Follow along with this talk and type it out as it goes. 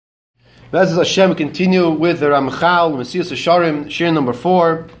As Hashem, continue with the Ramchal, Mesilas Yesharim, shir number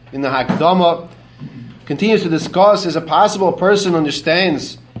 4 in the Hakdama. Continues to discuss, is it possible a person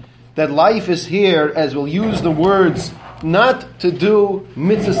understands that life is here, as we'll use the words, not to do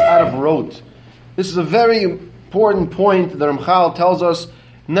mitzvahs out of rote. This is a very important point. The Ramchal tells us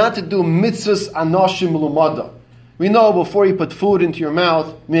not to do mitzvahs anoshim lumada. We know before you put food into your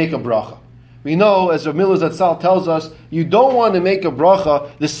mouth, make a bracha. We know, as Rav Miller Zatzal tells us, you don't want to make a bracha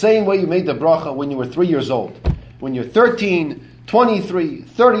the same way you made the bracha when you were 3 years old. When you're 13, 23,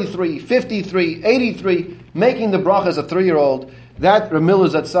 33, 53, 83, making the bracha as a 3-year-old, that Rav Miller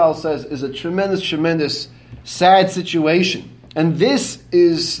Zatzal says is a tremendous, tremendous, sad situation. And this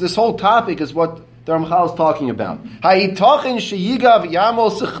whole topic is what the Ramchal is talking about.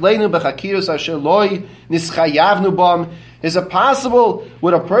 Is it possible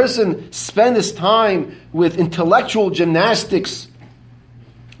would a person spend his time with intellectual gymnastics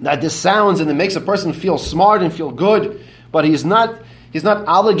that this sounds and it makes a person feel smart and feel good, but he's not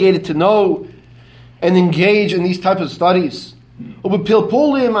obligated to know and engage in these types of studies? Or a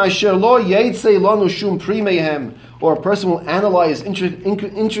person will analyze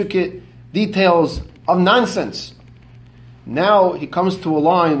intricate details of nonsense. Now he comes to a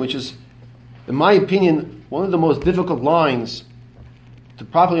line which is, in my opinion, one of the most difficult lines to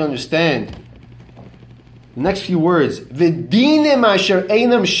properly understand. The next few words, V'dinim asher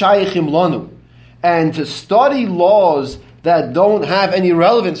einam shaychim lanu, and to study laws that don't have any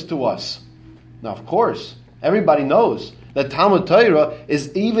relevance to us. Now, of course, everybody knows that Talmud Torah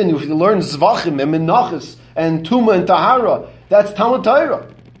is, even if you learn Zvachim and Menachos and Tuma and Tahara, that's Talmud Torah.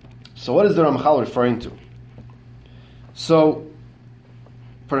 So what is the Ramchal referring to? So,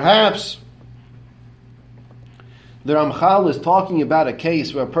 perhaps the Ramchal is talking about a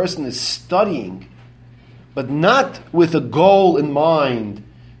case where a person is studying, but not with a goal in mind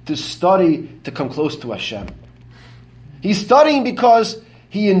to study to come close to Hashem. He's studying because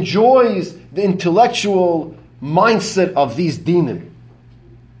he enjoys the intellectual mindset of these dinim.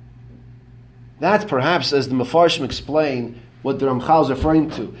 That's perhaps, as the Mefarshim explain, what the Ramchal is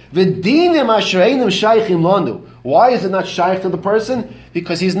referring to. Why is it not shaykh to the person?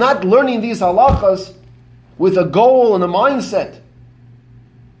 Because he's not learning these halachas with a goal and a mindset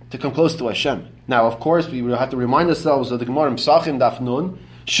to come close to Hashem. Now, of course, we will have to remind ourselves of the Gemara in Pesachim Daf Nun,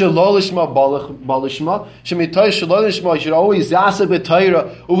 Shelo lishma balishma, Shemitay shelo lishma, you should always yaseh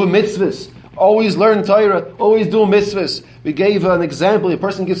b'Torah over mitzvahs, always learn Torah, always do mitzvahs. We gave an example, a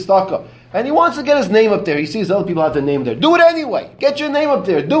person gets tzedakah, and he wants to get his name up there. He sees other people have their name there. Do it anyway. Get your name up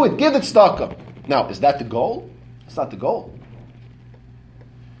there. Do it. Give it tzedakah. Now, is that the goal? That's not the goal.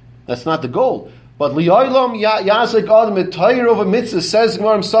 That's not the goal. But li'olam yasek adam et Torah over mitzvahs, says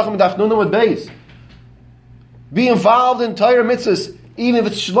Gemara Pesachim Daf Nun Amud Beis. Be involved in Torah mitzvahs, even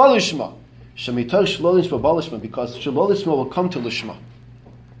if it's shelo lishma. Shemitay shelo lishma balishma, because shelo lishma will come to lishma.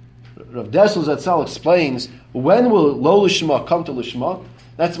 Rav Dessel Zatzal explains, when will lo lishma come to lishma?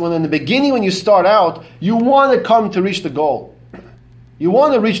 That's when, in the beginning, when you start out, you want to come to reach the goal. You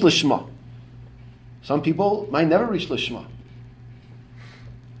want to reach lishma. Some people might never reach lishma,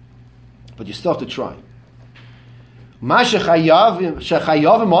 but you still have to try. Ma shechayavim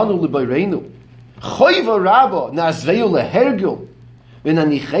anu l'bayreinu choyva rabba nazveu lehergul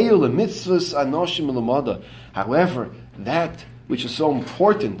v'nanicheu lemitzvahs anoshim l'mada. However, that which is so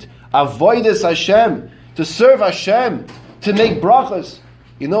important, avodas Hashem, to serve Hashem, to make brachas.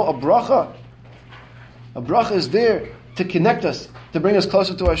 You know, a bracha is there to connect us, to bring us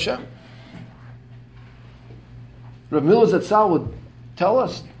closer to Hashem. Rav Miller Zatzal would tell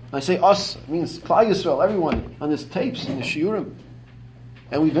us, I say us, it means Klal Yisrael, everyone on his tapes, in the shiurim.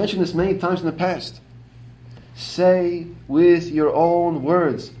 And we've mentioned this many times in the past. Say with your own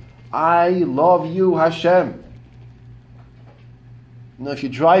words, I love you, Hashem. Now, if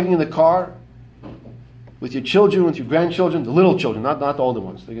you're driving in the car with your children, with your grandchildren, the little children, not the older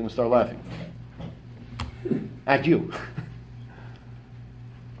ones, they're going to start laughing at you.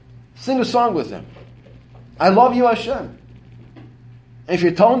 Sing a song with them. I love you, Hashem. And if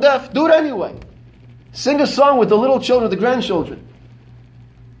you're tone deaf, do it anyway. Sing a song with the little children, the grandchildren.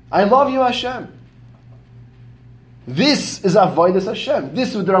 I love you, Hashem. This is avodas Hashem. This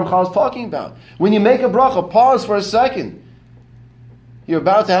is what the Ramchal is talking about. When you make a bracha, pause for a second. You're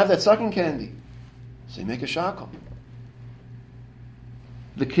about to have that sucking candy. So you make a shakel.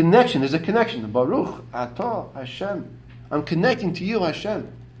 The connection, there's a connection. Baruch atah Hashem. I'm connecting to you,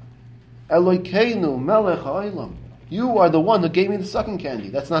 Hashem. Elokeinu melech ha'olam. You are the one who gave me the sucking candy.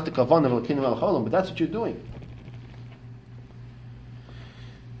 That's not the kavanah of Elokeinu melech ha'olam, but that's what you're doing.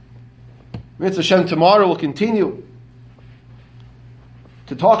 Mitzvah Hashem, tomorrow will continue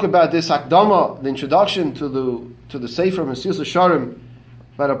to talk about this Hakdama, the introduction to the Sefer Mesilas Yesharim,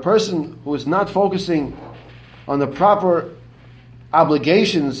 about a person who is not focusing on the proper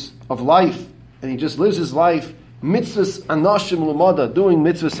obligations of life, and he just lives his life mitzvahs anashim lumada, doing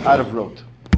mitzvahs out of rote.